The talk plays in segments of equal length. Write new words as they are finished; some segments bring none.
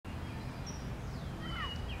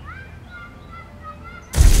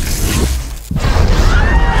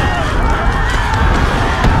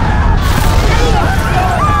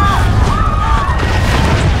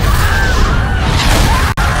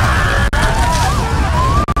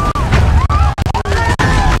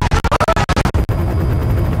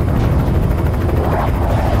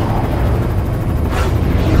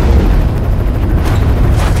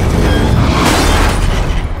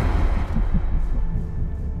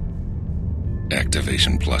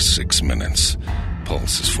Activation plus 6 minutes.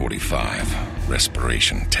 Pulse is 45.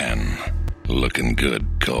 Respiration 10. Looking good,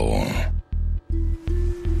 Cole.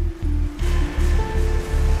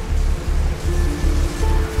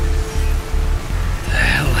 The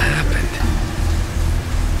hell happened?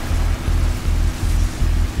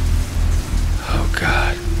 Oh,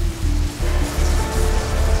 God.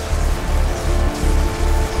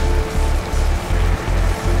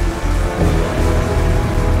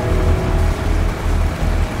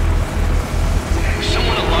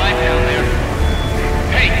 Someone alive down there?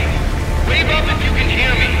 Hey, wave up if you can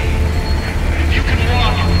hear me. If you can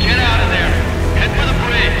walk, get out of there. Head for the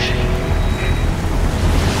bridge.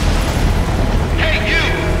 Hey, you!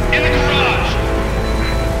 In the garage!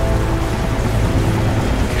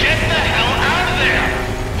 Get the hell out of there!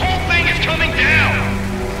 Whole thing is coming down!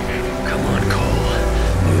 Come on, Cole.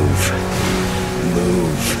 Move.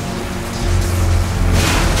 Move.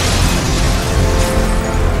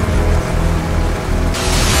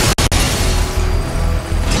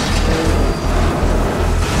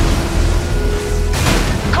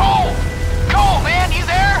 Cole! Cole, man, you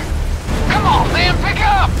there? Come on, man, pick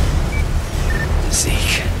up!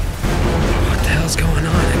 Zeke. What the hell's going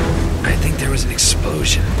on? I think there was an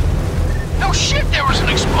explosion. No shit, there was an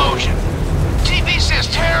explosion! TV says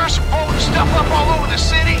terrorists are blowing stuff up all over the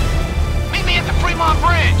city. Meet me at the Fremont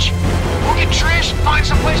Bridge. We'll get Trish and find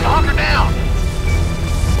some place to hunker down.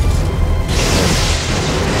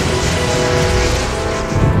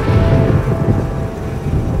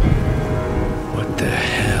 What the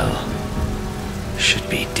hell? Should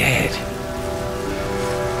be dead.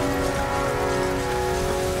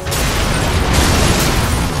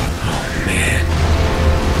 Oh, man.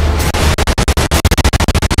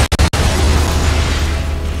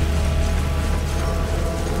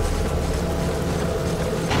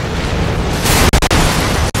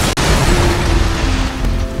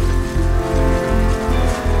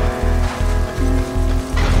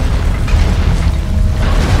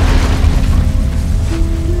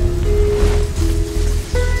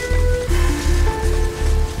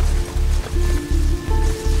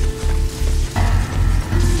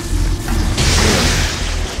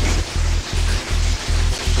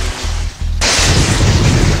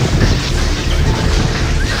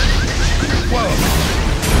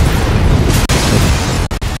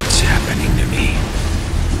 What's happening to me?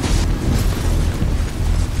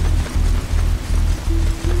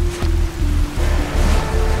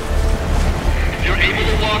 If you're able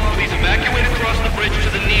to walk, please evacuate across the bridge to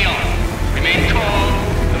the Neon. Remain calm.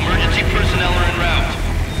 Emergency personnel are en route.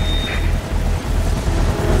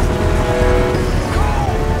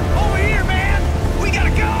 Cole! Over here, man! We gotta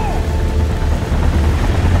go!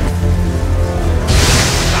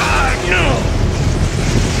 Ah, no!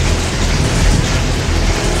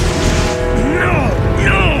 No!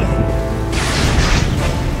 No!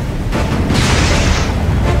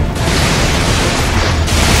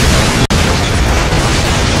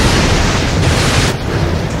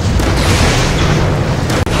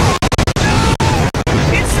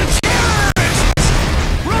 It's the terrorists!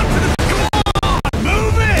 Run for the... Come on!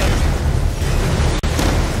 Move it!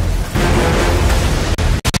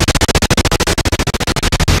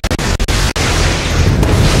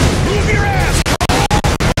 Move your ass!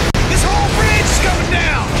 This whole bridge is coming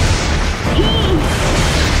down!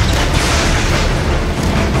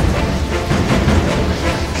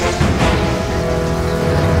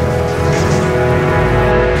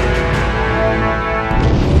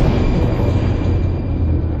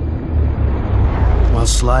 While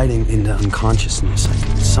sliding into unconsciousness, I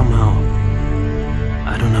could somehow,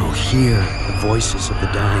 I don't know, hear the voices of the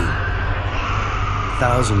dying.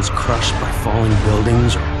 Thousands crushed by falling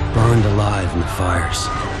buildings or burned alive in the fires.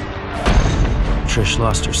 Trish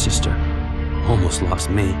lost her sister, almost lost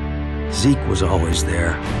me. Zeke was always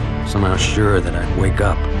there, somehow sure that I'd wake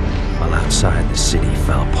up, while outside the city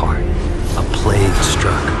fell apart. A plague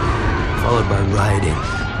struck, followed by rioting,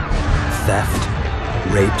 theft,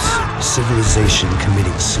 rapes, civilization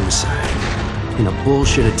committing suicide. In a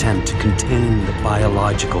bullshit attempt to contain the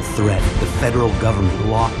biological threat, the federal government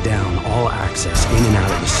locked down all access in and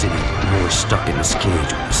out of the city. Now we're stuck in this cage with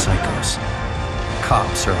the psychos.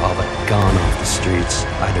 Cops are all but gone off the streets,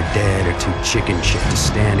 either dead or too chicken shit to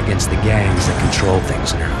stand against the gangs that control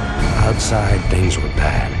things now. Outside, things were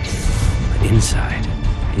bad. But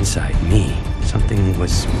inside me, something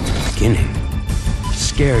was beginning.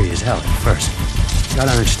 Scary as hell at first.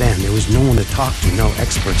 Gotta understand, there was no one to talk to, no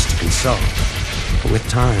experts to consult. But with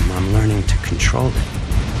time, I'm learning to control it,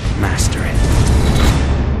 master it.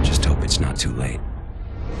 Just hope it's not too late.